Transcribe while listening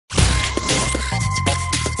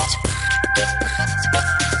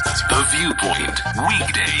The Viewpoint,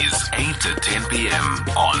 weekdays 8 to 10 p.m.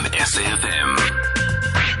 on SAFM.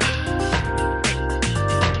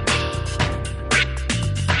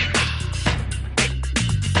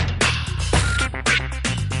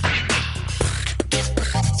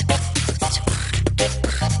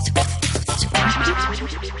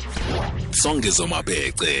 Songezo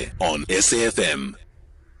Mabece on SAFM.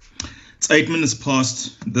 It's 8 minutes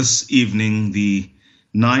past this evening, the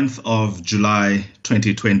 9th of July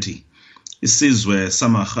 2020. Isizwe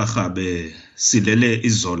AmaRharhabe silele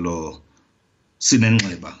izolo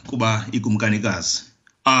sinenxeba kuba ikumkanikazi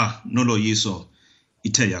Noloyiso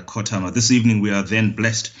ithe yakhothama. This evening we are then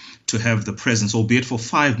blessed to have the presence, albeit for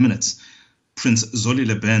 5 minutes, Prince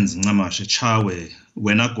Zolile Benz Ncamashe Chawe,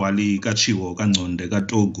 wena gwali kachiwo kaNgconde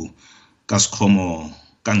kaTogu kaSikhomo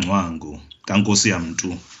kaNgcwangu kaNkosi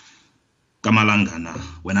yamntu Kamalangana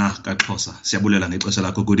wena kaXhosa. Siyabulela ngexesha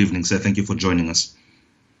lakho. Good evening, sir. Thank you for joining us.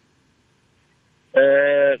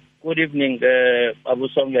 Good evening, Abu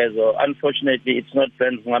Songezo. Unfortunately, it's not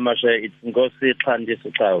Benz Ncamashe, it's Nkosi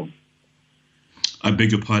Xhandisa. I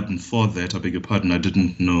beg your pardon for that. I beg your pardon. I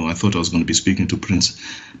didn't know. I thought I was going to be speaking to Prince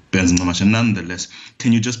Benz Ncamashe. Nonetheless,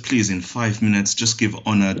 can you just please, in 5 minutes, just give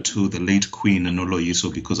honor to the late Queen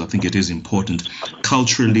Noloyiso, because I think it is important,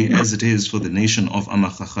 culturally as it is for the nation of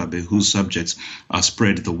AmaRharhabe, whose subjects are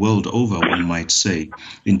spread the world over, one might say,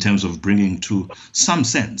 in terms of bringing to some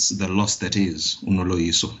sense the loss that is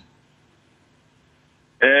Noloyiso.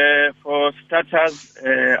 For starters,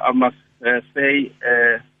 I must say,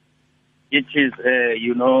 it is,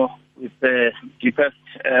 with the deepest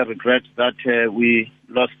regret that we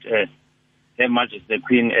lost Her Majesty the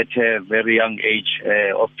Queen at a very young age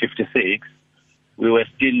of 56. We were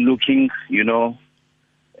still looking,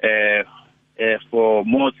 for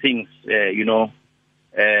more things,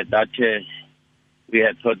 that we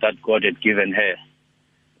had thought that God had given her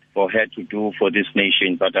for her to do for this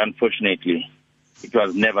nation. But unfortunately, it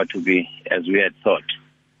was never to be as we had thought.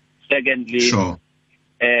 Secondly, Sure.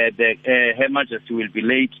 Her Majesty will be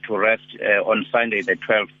laid to rest on Sunday, the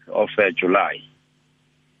 12th of July.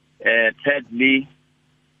 Thirdly,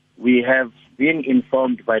 we have been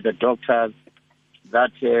informed by the doctors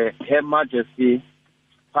that Her Majesty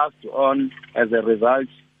passed on as a result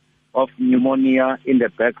of pneumonia in the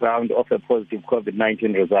background of a positive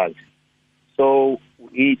COVID-19 result. So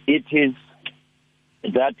it is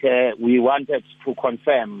that we wanted to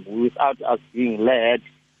confirm, without us being led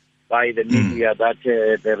by the media, that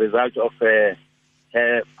the result of her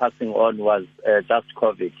passing on was just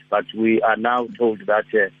COVID. But we are now told that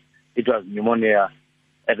it was pneumonia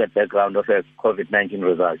at the background of a COVID-19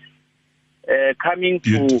 result. Coming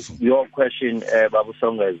Beautiful. to your question, Babu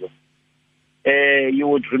Songezo, you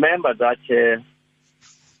would remember that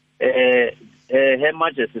Her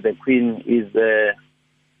Majesty the Queen is the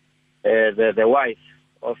wife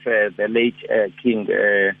of the late King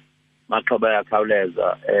Maqobaya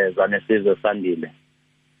Khawuleza Zanesizwe Sandile.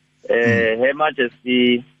 Her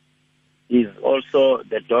Majesty is also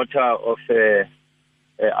the daughter of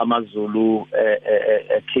AmaZulu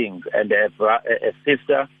king and a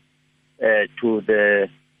sister to the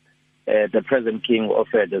present king of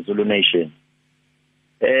the Zulu nation.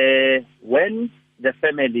 When the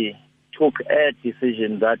family took a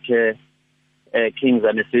decision that King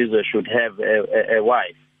Zanesizwe should have a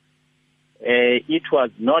wife, it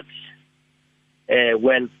was not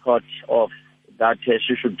well thought of that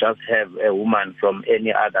she should just have a woman from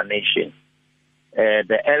any other nation.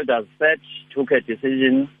 The elders took a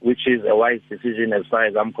decision, which is a wise decision as far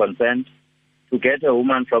as I'm concerned, to get a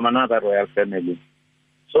woman from another royal family.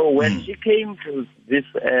 So when she came to this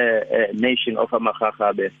nation of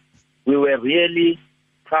AmaRharhabe, we were really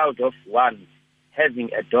proud of, one,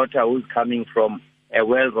 having a daughter who's coming from a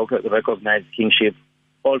well-recognized kingship,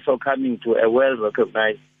 also coming to a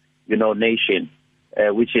well-recognized, nation,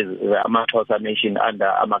 which is the AmaXhosa nation under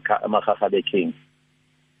AmaRharhabe king.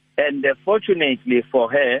 And fortunately for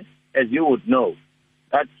her, as you would know,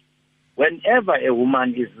 that whenever a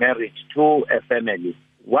woman is married to a family,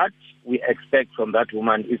 what we expect from that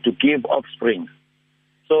woman is to give offspring.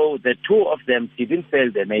 So the two of them didn't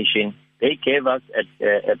fail the nation. They gave us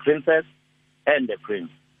a princess and a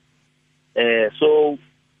prince. So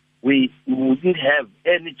we wouldn't have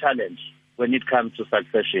any challenge when it comes to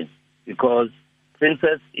succession, because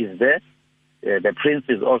princess is there, the prince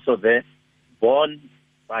is also there, born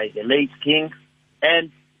by the late king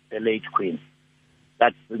and the late queen.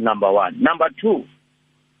 That's number one. Number two,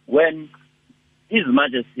 when His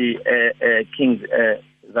Majesty King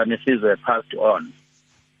Zanesizwe passed on,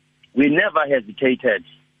 we never hesitated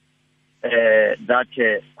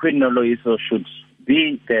that Queen Noloyiso should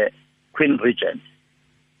be the Queen Regent.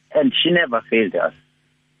 and she never failed us.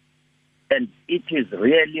 And it is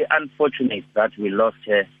really unfortunate that we lost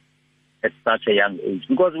her at such a young age,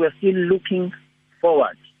 because we're still looking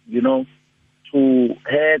forward, to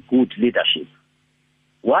her good leadership.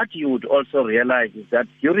 What you would also realize is that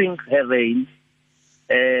during her reign,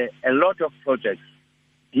 a lot of projects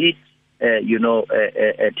did,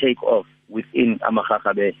 take off within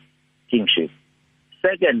AmaRharhabe kingship.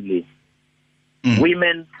 Secondly,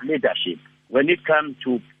 women leadership. When it comes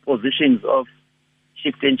to positions of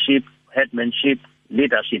chieftainship, headmanship,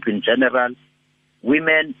 leadership in general,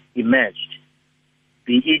 women emerged,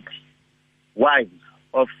 be it wives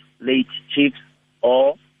of late chiefs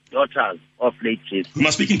or daughters of late chiefs. Who am I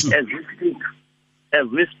speaking to? As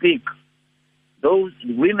we speak, those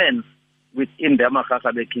women within the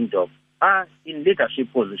AmaRharhabe kingdom are in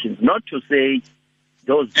leadership positions. Not to say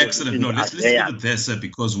those excellent. No, let's leave it there, sir,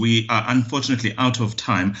 because we are unfortunately out of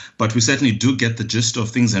time, but we certainly do get the gist of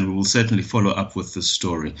things, and we will certainly follow up with this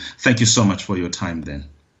story. Thank you so much for your time then.